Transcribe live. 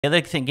The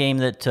other game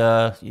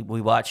that we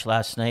watched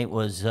last night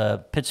was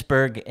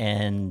Pittsburgh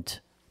and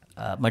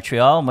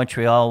Montreal.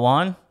 Montreal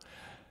won.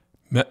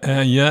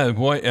 Yeah,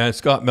 boy,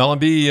 Scott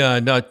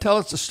Mellanby. Now, tell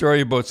us the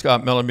story about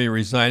Scott Mellanby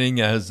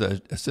resigning as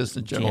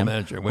assistant general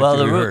manager. Well,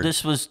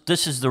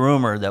 this is the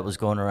rumor that was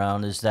going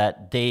around, is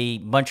that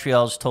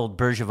Montreal's told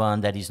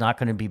Bergevin that he's not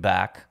going to be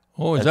back.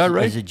 Oh, is that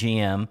right? As a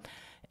GM,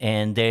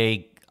 and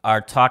they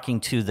are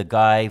talking to the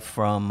guy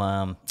from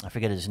I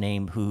forget his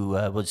name, who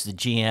was the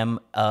GM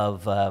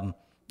of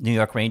New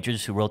York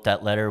Rangers, who wrote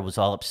that letter, was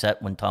all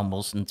upset when Tom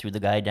Wilson threw the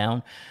guy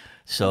down.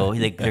 So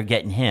they're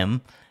getting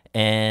him.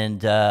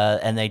 And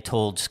they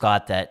told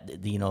Scott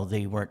that they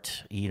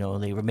weren't,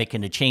 they were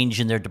making a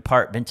change in their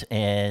department,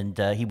 and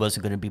he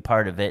wasn't going to be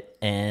part of it,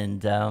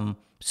 and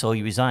so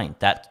he resigned.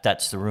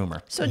 That's the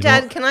rumor. So,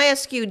 Dad, can I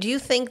ask you? Do you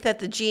think that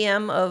the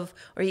GM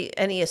or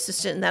any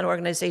assistant in that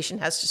organization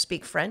has to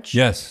speak French?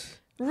 Yes.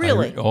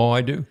 Really?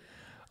 I do.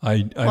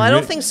 I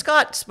don't think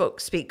Scott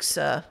speaks.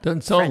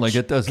 Doesn't sound French. like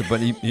it, does it?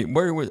 But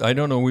where was, I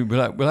don't know.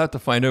 We'll have to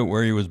find out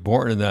where he was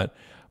born in that.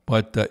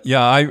 But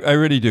yeah, I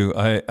really do.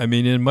 I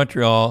mean, in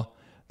Montreal,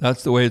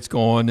 that's the way it's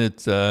going.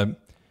 It's I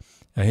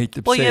hate to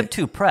say. Well, you have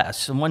two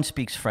press, and one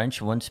speaks French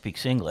and one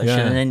speaks English. Yeah.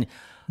 And then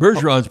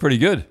Bergeron's pretty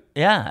good.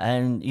 Yeah,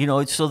 and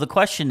so the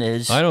question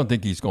is, I don't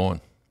think he's going.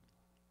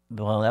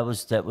 Well, that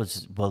was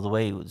the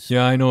way it was.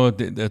 Yeah, I know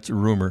that's a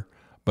rumor,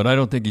 but I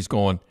don't think he's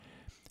going.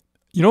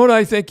 You know what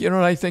I think?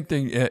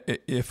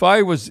 If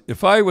I was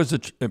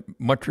a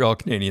Montreal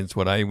Canadiens,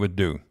 what I would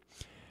do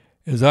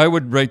is I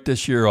would write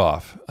this year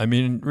off. I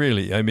mean,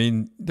 really. I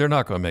mean, they're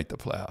not going to make the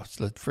playoffs.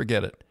 Let's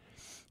forget it.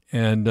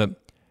 And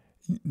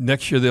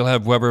next year they'll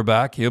have Weber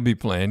back. He'll be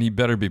playing. He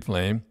better be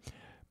playing.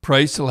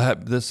 Price will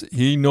have this.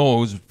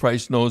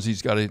 Price knows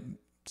he's got to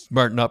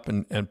smarten up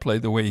and play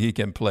the way he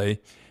can play.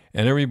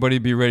 And everybody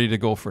be ready to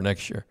go for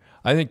next year.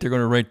 I think they're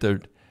going to write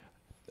the...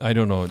 I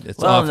don't know. It's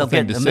an awful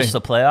thing to say. They'll miss the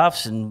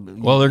playoffs, and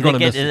they're going to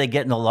miss. They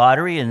get in the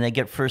lottery, and they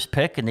get first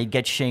pick, and they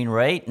get Shane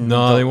Wright. And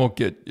no, they won't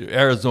get.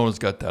 Arizona's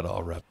got that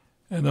all wrapped.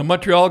 And the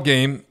Montreal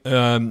game,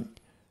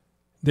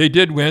 they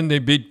did win. They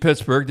beat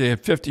Pittsburgh. They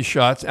had 50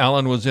 shots.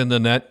 Allen was in the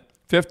net.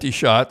 50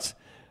 shots.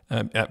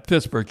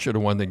 Pittsburgh should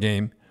have won the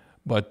game,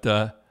 but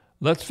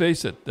let's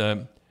face it.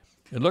 It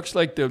looks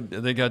like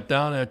they got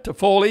down at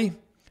Toffoli,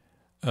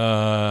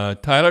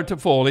 Tyler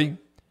Toffoli,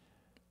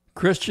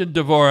 Christian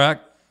Dvorak,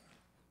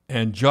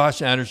 and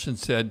Josh Anderson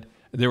said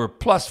they were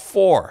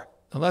 +4.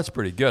 Now that's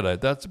pretty good.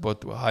 That's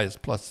about the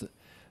highest plus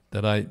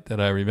that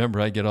I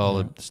remember. I get all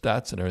the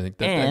stats and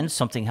everything.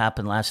 Something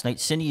happened last night,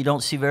 Cindy, you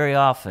don't see very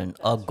often.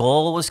 A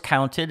goal was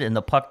counted and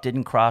the puck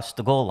didn't cross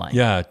the goal line.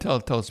 Yeah,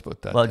 tell us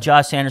about that. Well,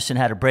 Josh Anderson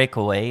had a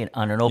breakaway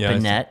on an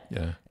open net,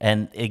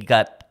 and it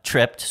got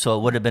tripped, so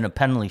it would have been a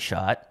penalty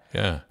shot.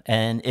 Yeah.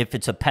 And if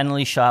it's a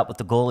penalty shot with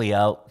the goalie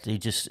out,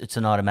 it's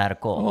an automatic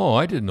goal. Oh,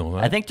 I didn't know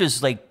that. I think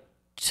there's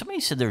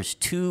somebody said there's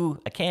two,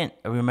 I can't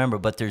remember,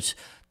 but there's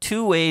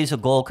two ways a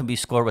goal can be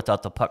scored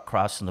without the puck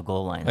crossing the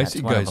goal line. I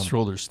see guys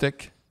throw their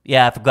stick.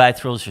 Yeah, if a guy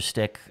throws their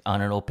stick on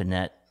an open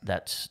net,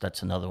 that's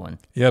another one.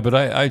 Yeah, but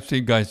I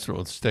see guys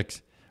throw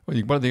sticks. What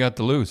do they got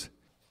to lose?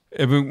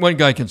 If one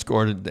guy can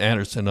score,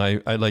 Anderson, I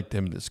like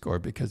him to score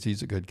because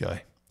he's a good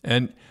guy.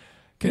 And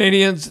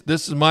Canadiens,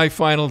 this is my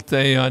final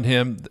day on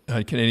him,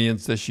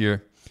 Canadiens this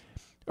year,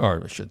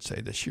 or I should say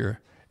this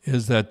year,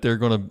 is that they're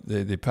going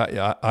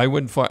to, I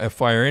wouldn't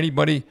fire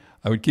anybody.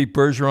 I would keep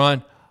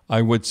Bergeron.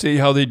 I would see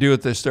how they do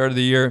at the start of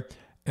the year.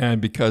 And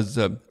because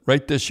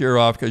write this year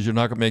off because you're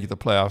not going to make it the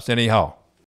playoffs anyhow.